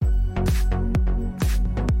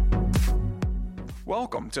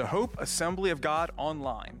Welcome to Hope Assembly of God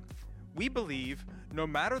Online. We believe no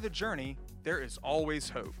matter the journey, there is always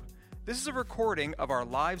hope. This is a recording of our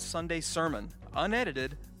live Sunday sermon,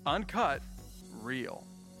 unedited, uncut, real.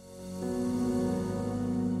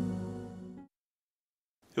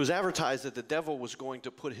 It was advertised that the devil was going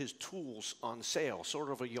to put his tools on sale, sort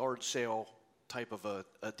of a yard sale type of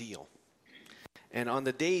a deal. And on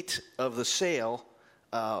the date of the sale,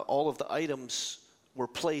 all of the items were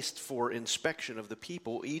placed for inspection of the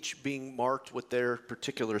people, each being marked with their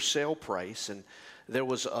particular sale price. And there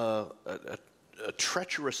was a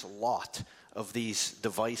treacherous lot of these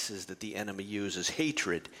devices that the enemy uses: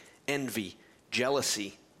 hatred, envy,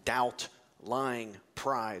 jealousy, doubt, lying,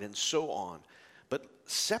 pride, and so on. But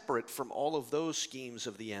separate from all of those schemes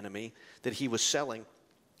of the enemy that he was selling,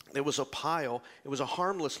 there was a pile. It was a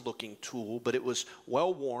harmless looking tool, but it was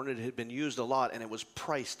well worn. It had been used a lot, and it was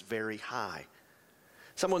priced very high.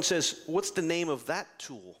 Someone says, "What's the name of that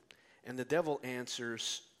tool?" And the devil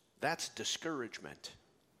answers, "That's discouragement."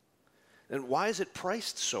 And why is it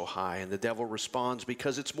priced so high? And the devil responds,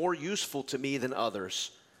 "Because it's more useful to me than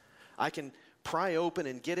others. I can pry open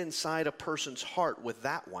and get inside a person's heart with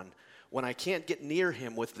that one when I can't get near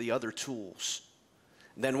him with the other tools.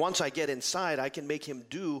 Then once I get inside, I can make him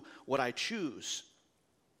do what I choose.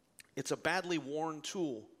 It's a badly worn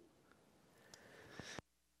tool.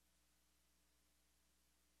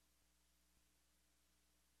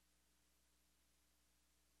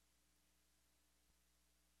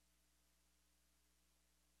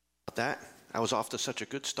 That I was off to such a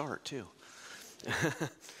good start too.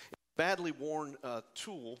 Badly worn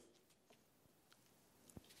tool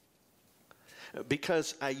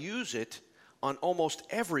because I use it on almost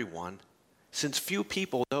everyone, since few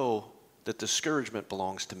people know that discouragement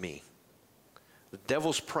belongs to me. The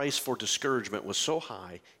devil's price for discouragement was so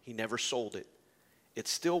high, he never sold it. It's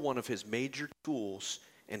still one of his major tools,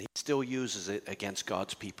 and he still uses it against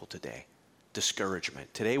God's people today.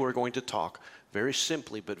 Discouragement. Today we're going to talk very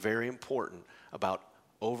simply but very important about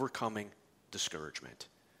overcoming discouragement.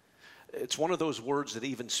 It's one of those words that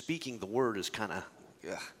even speaking the word is kind of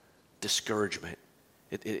discouragement.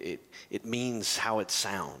 It means how it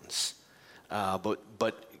sounds.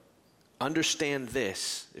 But understand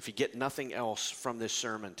this, if you get nothing else from this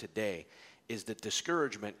sermon today, is that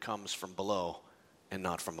discouragement comes from below and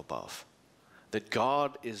not from above. That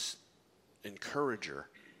God is encourager.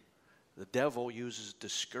 The devil uses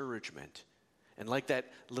discouragement. And like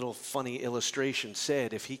that little funny illustration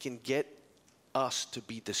said, if he can get us to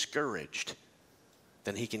be discouraged,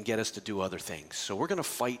 then he can get us to do other things. So we're going to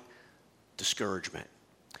fight discouragement.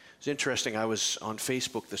 It's interesting, I was on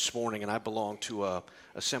Facebook this morning, and I belong to a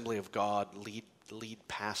Assembly of God lead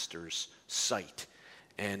pastor's site.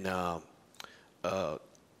 And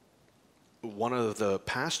one of the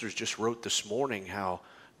pastors just wrote this morning how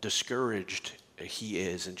discouraged he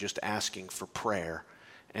is and just asking for prayer.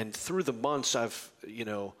 And through the months, I've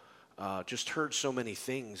just heard so many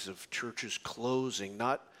things of churches closing,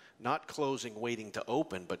 not closing waiting to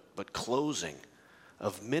open, but closing,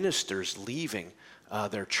 of ministers leaving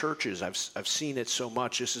their churches. I've seen it so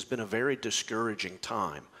much. This has been a very discouraging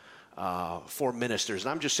time for ministers.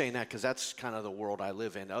 And I'm just saying that because that's kind of the world I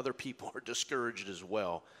live in. Other people are discouraged as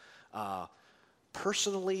well.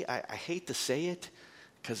 Personally, I hate to say it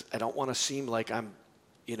because I don't want to seem like I'm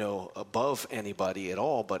above anybody at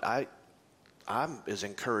all, but I'm as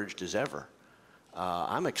encouraged as ever.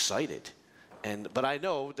 I'm excited. But I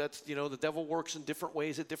know that's, the devil works in different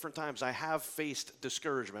ways at different times. I have faced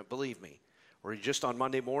discouragement, believe me, where you just on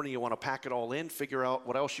Monday morning, you want to pack it all in, figure out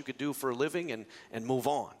what else you could do for a living and move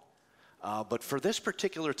on. But for this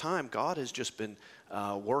particular time, God has just been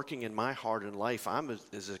working in my heart and life. I'm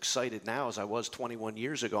as excited now as I was 21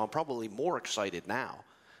 years ago. I'm probably more excited now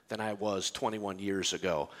than I was 21 years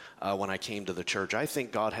ago when I came to the church. I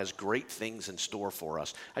think God has great things in store for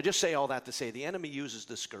us. I just say all that to say the enemy uses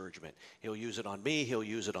discouragement. He'll use it on me. He'll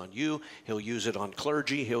use it on you. He'll use it on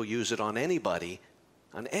clergy. He'll use it on anybody.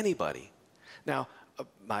 Now,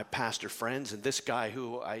 my pastor friends and this guy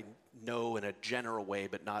who I know in a general way,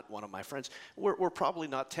 but not one of my friends, we're probably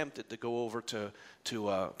not tempted to go over to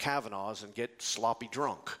Kavanaugh's and get sloppy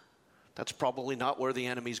drunk. That's probably not where the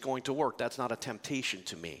enemy's going to work. That's not a temptation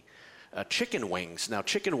to me. Chicken wings. Now,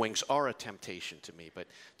 chicken wings are a temptation to me, but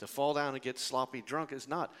to fall down and get sloppy drunk is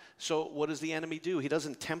not. So what does the enemy do? He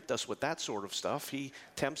doesn't tempt us with that sort of stuff. He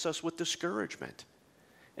tempts us with discouragement.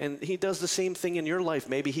 And he does the same thing in your life.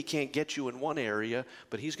 Maybe he can't get you in one area,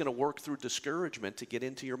 but he's going to work through discouragement to get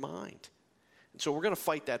into your mind. And so we're going to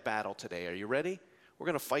fight that battle today. Are you ready? We're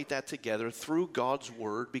going to fight that together through God's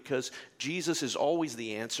word, because Jesus is always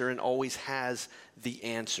the answer and always has the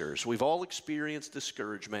answers. We've all experienced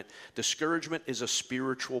discouragement. Discouragement is a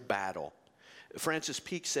spiritual battle. Francis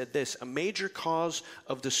Peake said this: a major cause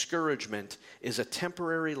of discouragement is a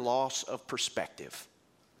temporary loss of perspective.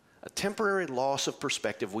 A temporary loss of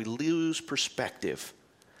perspective. We lose perspective.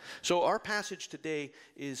 So our passage today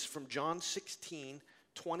is from John 16,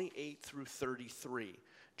 28 through 33.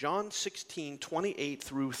 John 16, 28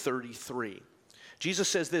 through 33. Jesus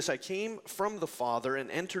says this: I came from the Father and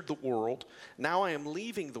entered the world. Now I am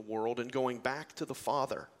leaving the world and going back to the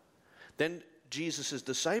Father. Then Jesus'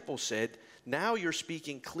 disciples said, now you're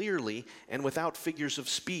speaking clearly and without figures of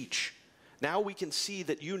speech. Now we can see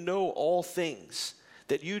that you know all things,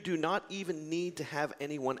 that you do not even need to have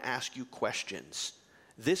anyone ask you questions.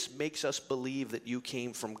 This makes us believe that you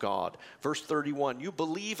came from God. Verse 31, you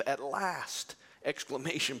believe at last!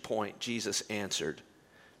 Exclamation point, Jesus answered.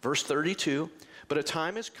 Verse 32, but a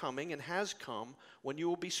time is coming and has come when you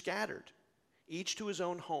will be scattered, each to his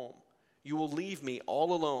own home. You will leave me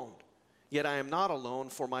all alone. Yet I am not alone,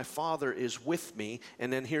 for my Father is with me.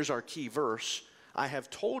 And then here's our key verse. I have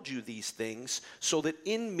told you these things so that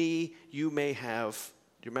in me you may have,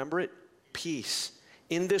 do you remember it? Peace.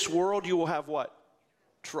 In this world you will have what?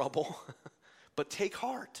 Trouble. But take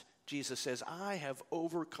heart, Jesus says, I have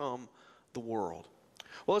overcome the world.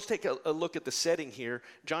 Well, let's take a look at the setting here.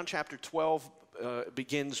 John chapter 12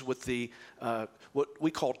 begins with the what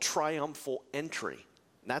we call triumphal entry.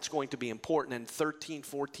 And that's going to be important. In 13,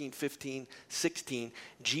 14, 15, 16,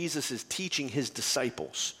 Jesus is teaching his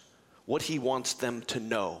disciples what he wants them to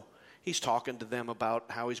know. He's talking to them about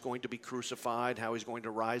how he's going to be crucified, how he's going to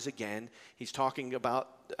rise again. He's talking about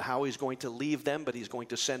how he's going to leave them, but he's going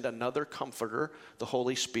to send another comforter, the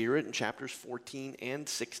Holy Spirit, in chapters 14 and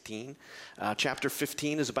 16. Chapter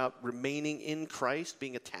 15 is about remaining in Christ,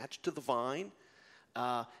 being attached to the vine.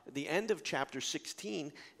 The end of chapter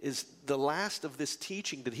 16 is the last of this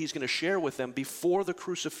teaching that he's going to share with them before the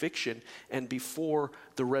crucifixion and before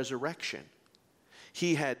the resurrection.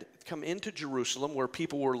 He had come into Jerusalem where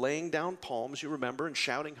people were laying down palms, you remember, and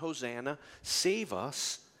shouting, Hosanna, save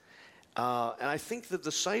us. And I think the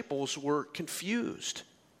disciples were confused,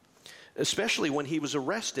 especially when he was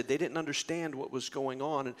arrested. They didn't understand what was going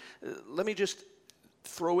on. And let me just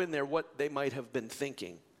throw in there what they might have been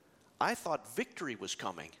thinking. I thought victory was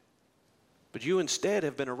coming, but you instead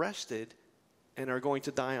have been arrested and are going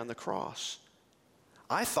to die on the cross.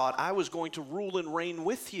 I thought I was going to rule and reign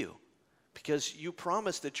with you, because you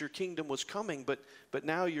promised that your kingdom was coming, but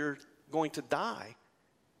now you're going to die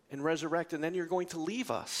and resurrect, and then you're going to leave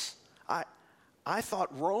us. I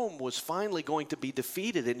thought Rome was finally going to be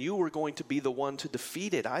defeated, and you were going to be the one to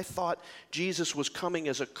defeat it. I thought Jesus was coming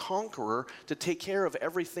as a conqueror to take care of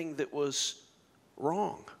everything that was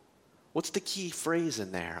wrong. What's the key phrase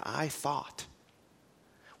in there? I thought.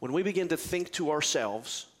 When we begin to think to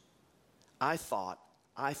ourselves, I thought,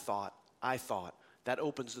 that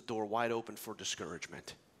opens the door wide open for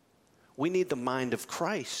discouragement. We need the mind of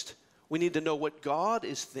Christ. We need to know what God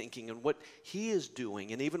is thinking and what he is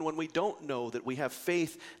doing. And even when we don't know, that we have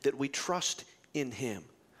faith, that we trust in him.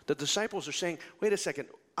 The disciples are saying, wait a second,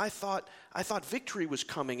 I thought victory was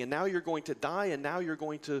coming, and now you're going to die, and now you're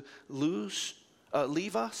going to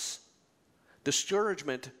leave us.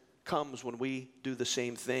 Discouragement comes when we do the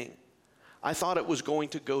same thing. I thought it was going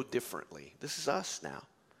to go differently. This is us now.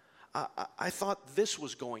 I thought this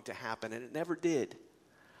was going to happen, and it never did.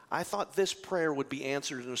 I thought this prayer would be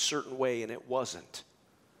answered in a certain way, and it wasn't.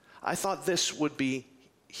 I thought this would be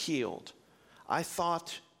healed. I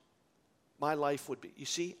thought my life would be. You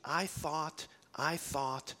see, I thought.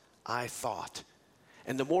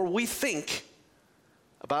 And the more we think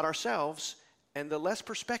about ourselves, and the less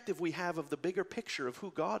perspective we have of the bigger picture of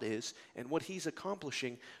who God is and what he's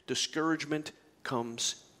accomplishing, discouragement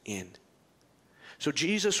comes in. So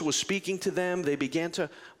Jesus was speaking to them. They began to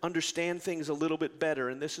understand things a little bit better.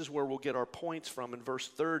 And this is where we'll get our points from in verse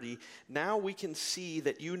 30. Now we can see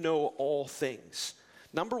that you know all things.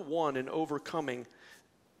 Number one in overcoming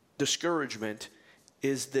discouragement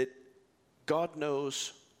is that God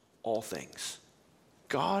knows all things.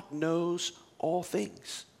 God knows all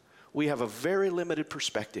things. We have a very limited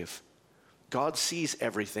perspective. God sees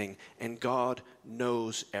everything, and God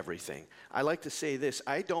knows everything. I like to say this: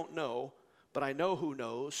 I don't know, but I know who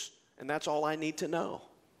knows, and that's all I need to know.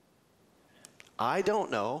 I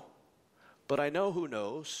don't know, but I know who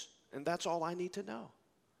knows, and that's all I need to know.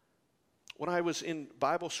 When I was in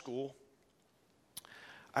Bible school,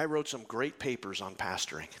 I wrote some great papers on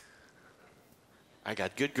pastoring. I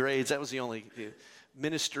got good grades. That was the only...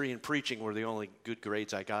 ministry and preaching were the only good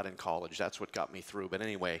grades I got in college. That's what got me through. But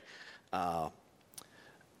anyway, I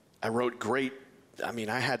wrote great. I mean,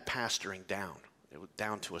 I had pastoring down. It was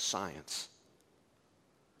down to a science.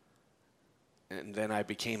 And then I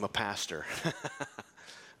became a pastor. I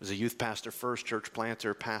was a youth pastor first, church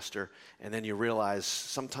planter, pastor, and then you realize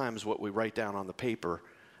sometimes what we write down on the paper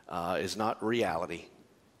is not reality,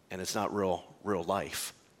 and it's not real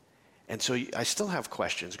life. And so I still have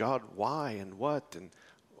questions. God, why and what and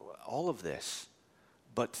all of this.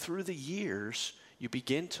 But through the years, you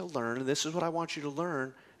begin to learn, and this is what I want you to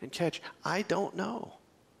learn and catch. I don't know.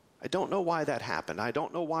 I don't know why that happened. I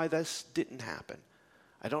don't know why this didn't happen.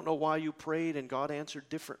 I don't know why you prayed and God answered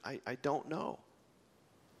different. I don't know.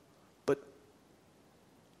 But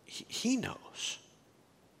he knows.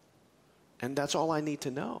 And that's all I need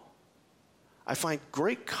to know. I find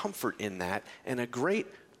great comfort in that and a great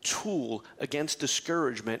tool against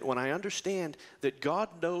discouragement when I understand that God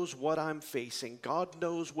knows what I'm facing. God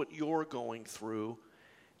knows what you're going through,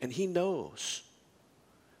 and he knows.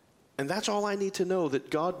 And that's all I need to know, that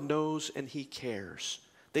God knows and he cares.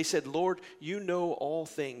 They said, Lord, you know all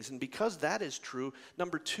things. And because that is true,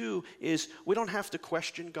 number two is we don't have to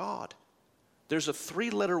question God. There's a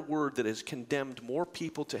 3-letter word that has condemned more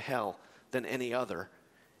people to hell than any other,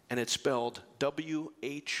 and it's spelled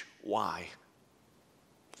W-H-Y.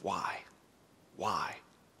 Why?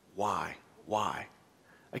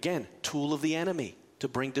 Again, tool of the enemy to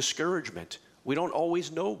bring discouragement. We don't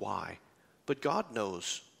always know why, but God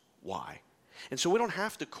knows why. And so we don't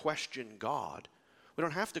have to question God. We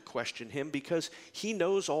don't have to question him because he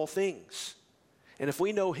knows all things. And if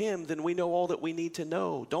we know him, then we know all that we need to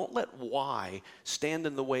know. Don't let why stand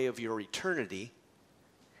in the way of your eternity.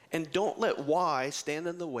 And don't let why stand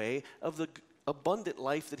in the way of the abundant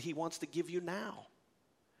life that he wants to give you now.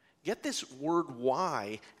 Get this word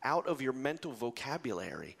why out of your mental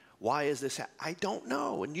vocabulary. Why is this? I don't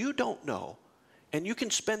know, and you don't know. And you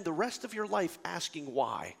can spend the rest of your life asking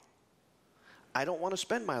why. I don't want to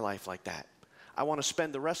spend my life like that. I want to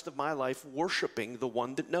spend the rest of my life worshiping the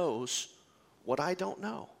one that knows what I don't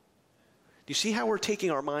know. Do you see how we're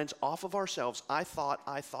taking our minds off of ourselves? I thought.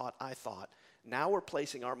 Now we're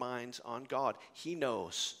placing our minds on God. He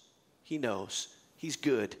knows. He knows. He's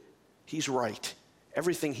good. He's right.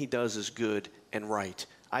 Everything he does is good and right.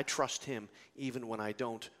 I trust him even when I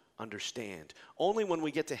don't understand. Only when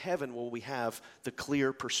we get to heaven will we have the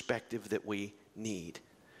clear perspective that we need.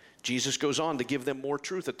 Jesus goes on to give them more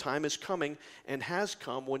truth. A time is coming and has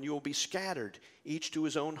come when you will be scattered, each to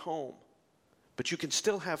his own home. But you can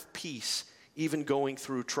still have peace even going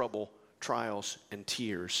through trouble, trials, and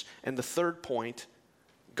tears. And the third point,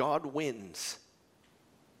 God wins.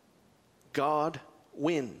 God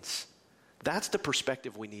wins. That's the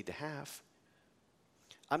perspective we need to have.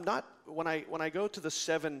 When I go to the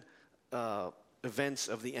 7 events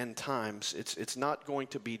of the end times, it's not going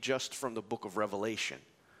to be just from the book of Revelation,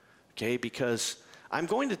 okay? Because I'm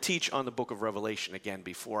going to teach on the book of Revelation again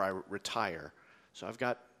before I retire. So I've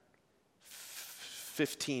got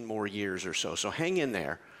 15 more years or so. So hang in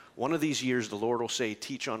there. One of these years, the Lord will say,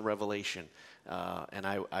 teach on Revelation, and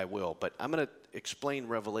I will. But I'm going to explain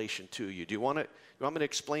Revelation to you. Do you want me to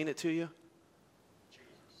explain it to you?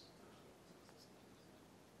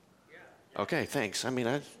 Okay, thanks. I mean,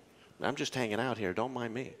 I'm just hanging out here. Don't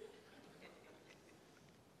mind me.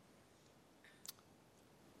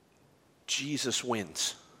 Jesus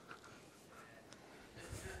wins.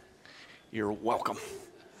 You're welcome.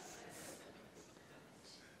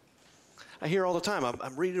 I hear all the time,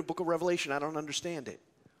 I'm reading the book of Revelation. I don't understand it.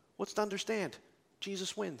 What's to understand?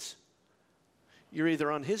 Jesus wins. You're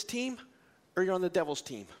either on his team or you're on the devil's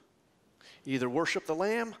team. You either worship the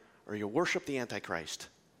Lamb or you worship the Antichrist.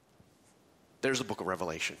 There's the book of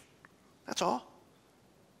Revelation. That's all.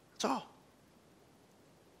 That's all.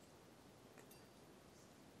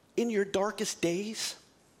 In your darkest days,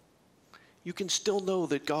 you can still know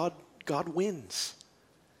that God wins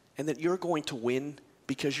and that you're going to win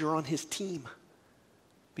because you're on his team.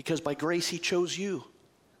 Because by grace, he chose you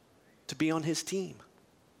to be on his team.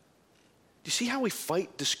 Do you see how we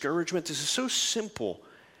fight discouragement? This is so simple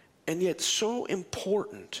and yet so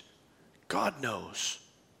important. God knows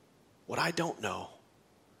what I don't know,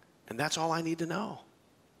 and that's all I need to know.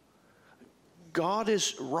 God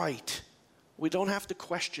is right. We don't have to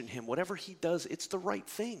question him. Whatever he does, it's the right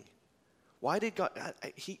thing. Why did God?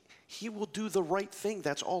 He will do the right thing.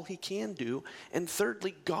 That's all he can do. And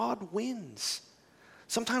thirdly, God wins.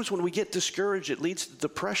 Sometimes when we get discouraged, it leads to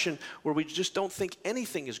depression where we just don't think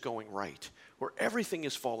anything is going right, where everything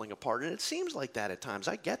is falling apart. And it seems like that at times.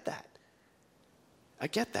 I get that.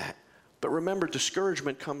 But remember,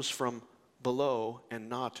 discouragement comes from below and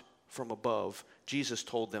not from above, Jesus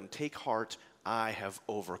told them, "Take heart, I have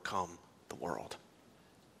overcome the world."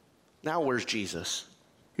 Now where's Jesus?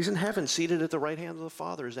 He's in heaven, seated at the right hand of the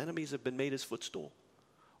Father. His enemies have been made his footstool.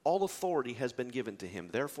 All authority has been given to him.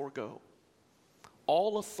 Therefore go.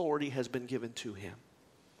 All authority has been given to him.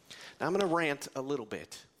 Now I'm going to rant a little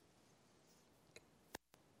bit.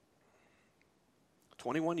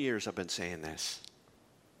 21 years I've been saying this.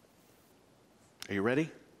 Are you ready?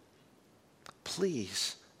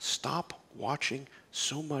 Please stop watching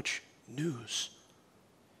so much news.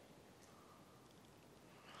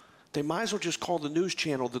 They might as well just call the news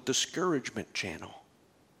channel the discouragement channel.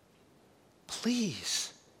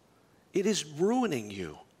 Please. It is ruining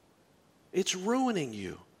you. It's ruining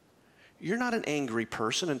you. You're not an angry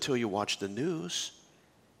person until you watch the news.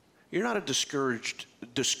 You're not a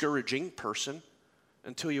discouraging person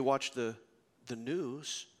until you watch the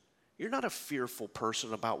news. You're not a fearful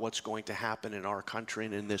person about what's going to happen in our country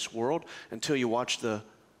and in this world until you watch the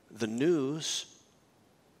news.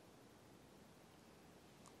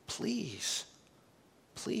 Please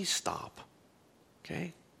stop,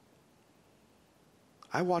 okay?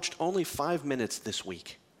 I watched only 5 minutes this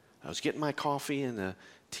week. I was getting my coffee and the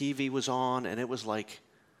TV was on, and it was like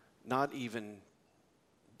not even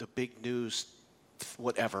the big news,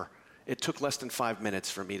 whatever. It took less than 5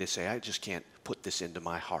 minutes for me to say, I just can't put this into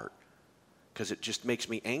my heart because it just makes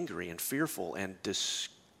me angry and fearful and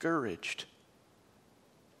discouraged.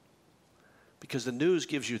 Because the news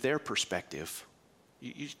gives you their perspective.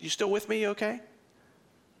 You still with me, okay?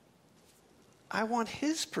 I want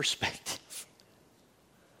his perspective.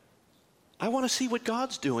 I want to see what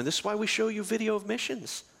God's doing. This is why we show you video of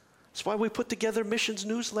missions. That's why we put together missions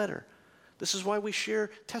newsletter. This is why we share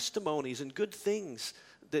testimonies and good things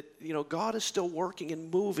that, God is still working and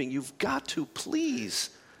moving. You've got to, please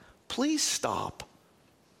stop.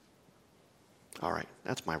 All right,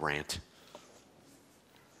 that's my rant.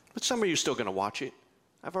 But some of you are still going to watch it.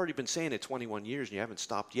 I've already been saying it 21 years and you haven't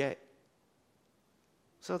stopped yet.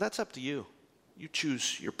 So that's up to you. You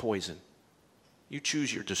choose your poison. You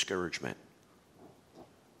choose your discouragement.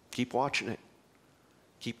 Keep watching it.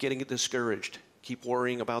 Keep getting discouraged. Keep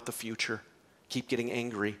worrying about the future. Keep getting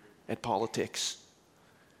angry at politics.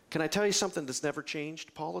 Can I tell you something that's never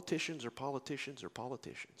changed? Politicians are politicians are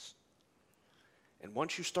politicians. And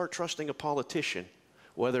once you start trusting a politician,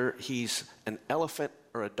 whether he's an elephant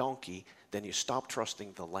or a donkey, then you stop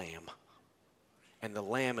trusting the lamb. And the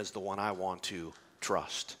lamb is the one I want to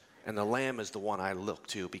trust. And the lamb is the one I look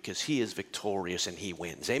to because he is victorious and he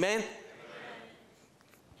wins. Amen? Amen.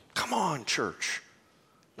 Come on, church.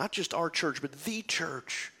 Not just our church, but the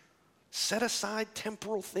church. Set aside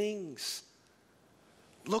temporal things.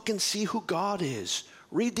 Look and see who God is.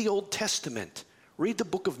 Read the Old Testament. Read the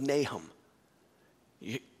book of Nahum.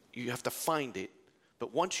 You have to find it.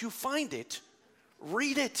 But once you find it,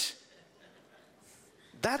 read it.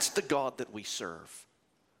 That's the God that we serve.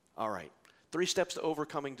 All right. 3 steps to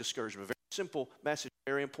overcoming discouragement. Very simple message,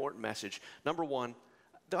 very important message. Number 1,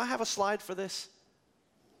 do I have a slide for this?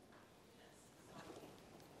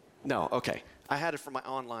 No, okay. I had it from my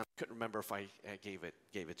online. I couldn't remember if I gave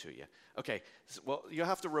it to you. Okay, well, you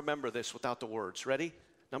have to remember this without the words. Ready?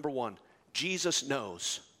 Number 1, Jesus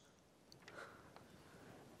knows.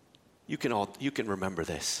 You can remember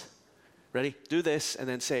this. Ready? Do this and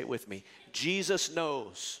then say it with me. Jesus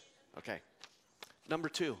knows. Okay. Number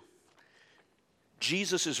 2,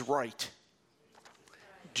 Jesus is right.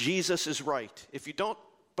 Jesus is right. If you don't,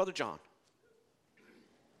 Brother John.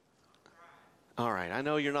 All right, I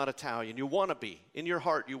know you're not Italian. You want to be. In your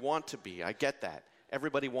heart, you want to be. I get that.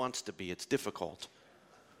 Everybody wants to be. It's difficult.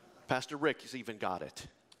 Pastor Rick has even got it.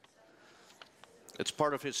 It's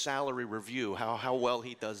part of his salary review, how well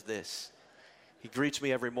he does this. He greets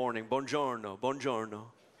me every morning. Buongiorno, buongiorno,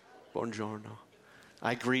 buongiorno.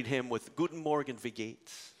 I greet him with Guten Morgen, wie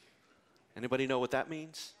geht's? Anybody know what that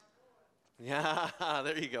means? Yeah,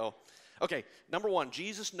 there you go. Okay, number 1,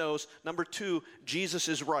 Jesus knows. Number 2, Jesus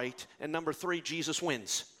is right. And number 3, Jesus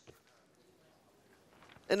wins.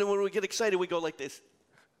 And then when we get excited, we go like this.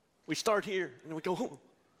 We start here, and we go, oh,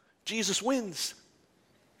 Jesus wins.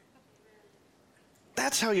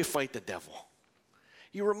 That's how you fight the devil.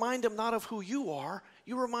 You remind him not of who you are,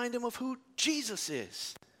 you remind him of who Jesus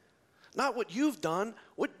is. Not what you've done,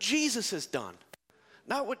 what Jesus has done.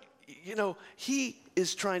 Not what, he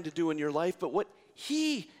is trying to do in your life, but what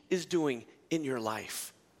he is doing in your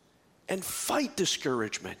life. And fight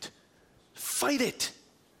discouragement. Fight it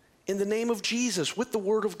in the name of Jesus with the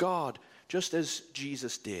Word of God, just as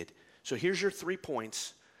Jesus did. So here's your 3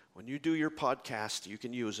 points. When you do your podcast, you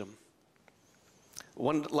can use them.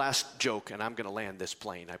 One last joke, and I'm going to land this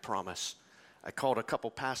plane, I promise. I called a couple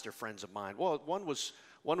pastor friends of mine. Well, one was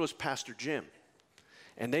Pastor Jim.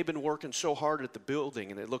 And they've been working so hard at the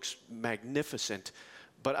building, and it looks magnificent.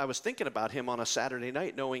 But I was thinking about him on a Saturday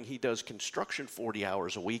night, knowing he does construction 40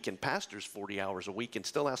 hours a week and pastors 40 hours a week and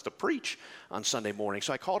still has to preach on Sunday morning.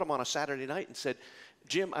 So I called him on a Saturday night and said,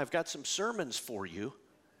 Jim, I've got some sermons for you.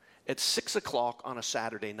 At 6 o'clock on a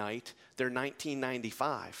Saturday night, they're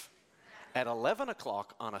 $19.95. At 11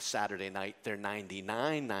 o'clock on a Saturday night, they're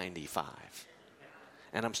 $99.95.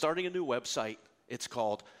 And I'm starting a new website. It's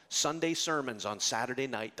called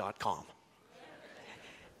SundaySermonsOnSaturdayNight.com.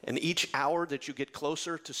 And each hour that you get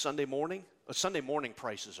closer to Sunday morning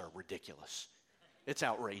prices are ridiculous. It's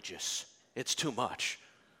outrageous. It's too much.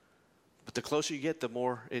 But the closer you get, the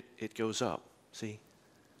more it goes up. See?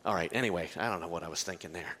 All right, anyway, I don't know what I was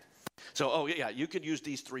thinking there. So, you could use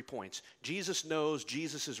these 3 points. Jesus knows,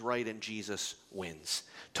 Jesus is right, and Jesus wins.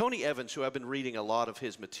 Tony Evans, who I've been reading a lot of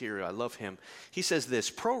his material, I love him. He says this,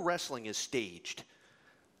 pro wrestling is staged.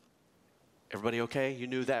 Everybody okay? You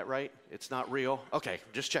knew that, right? It's not real? Okay,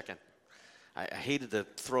 just checking. I hated to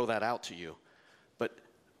throw that out to you. But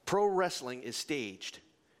pro wrestling is staged.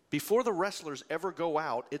 Before the wrestlers ever go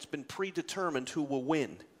out, it's been predetermined who will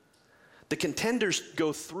win. The contenders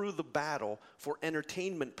go through the battle for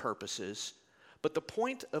entertainment purposes, but the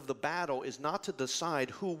point of the battle is not to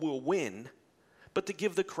decide who will win, but to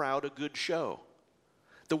give the crowd a good show.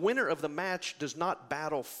 The winner of the match does not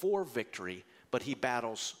battle for victory, but he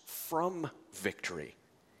battles from victory.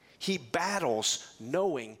 He battles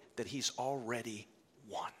knowing that he's already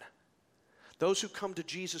won. Those who come to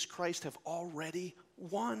Jesus Christ have already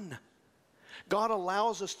won. God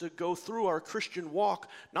allows us to go through our Christian walk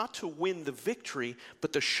not to win the victory,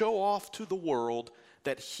 but to show off to the world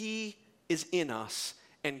that he is in us,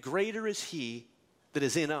 and greater is he that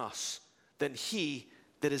is in us than he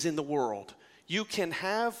that is in the world. You can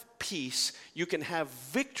have peace, you can have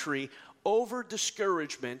victory over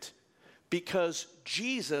discouragement because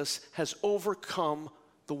Jesus has overcome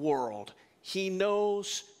the world. He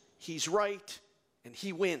knows he's right and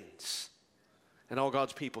he wins. And all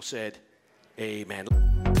God's people said, amen.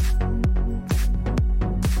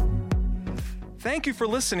 Thank you for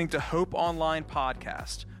listening to Hope Online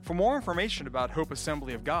Podcast. For more information about Hope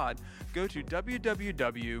Assembly of God, go to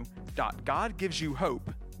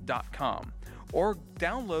www.godgivesyouhope.com or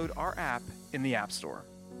download our app in the App Store.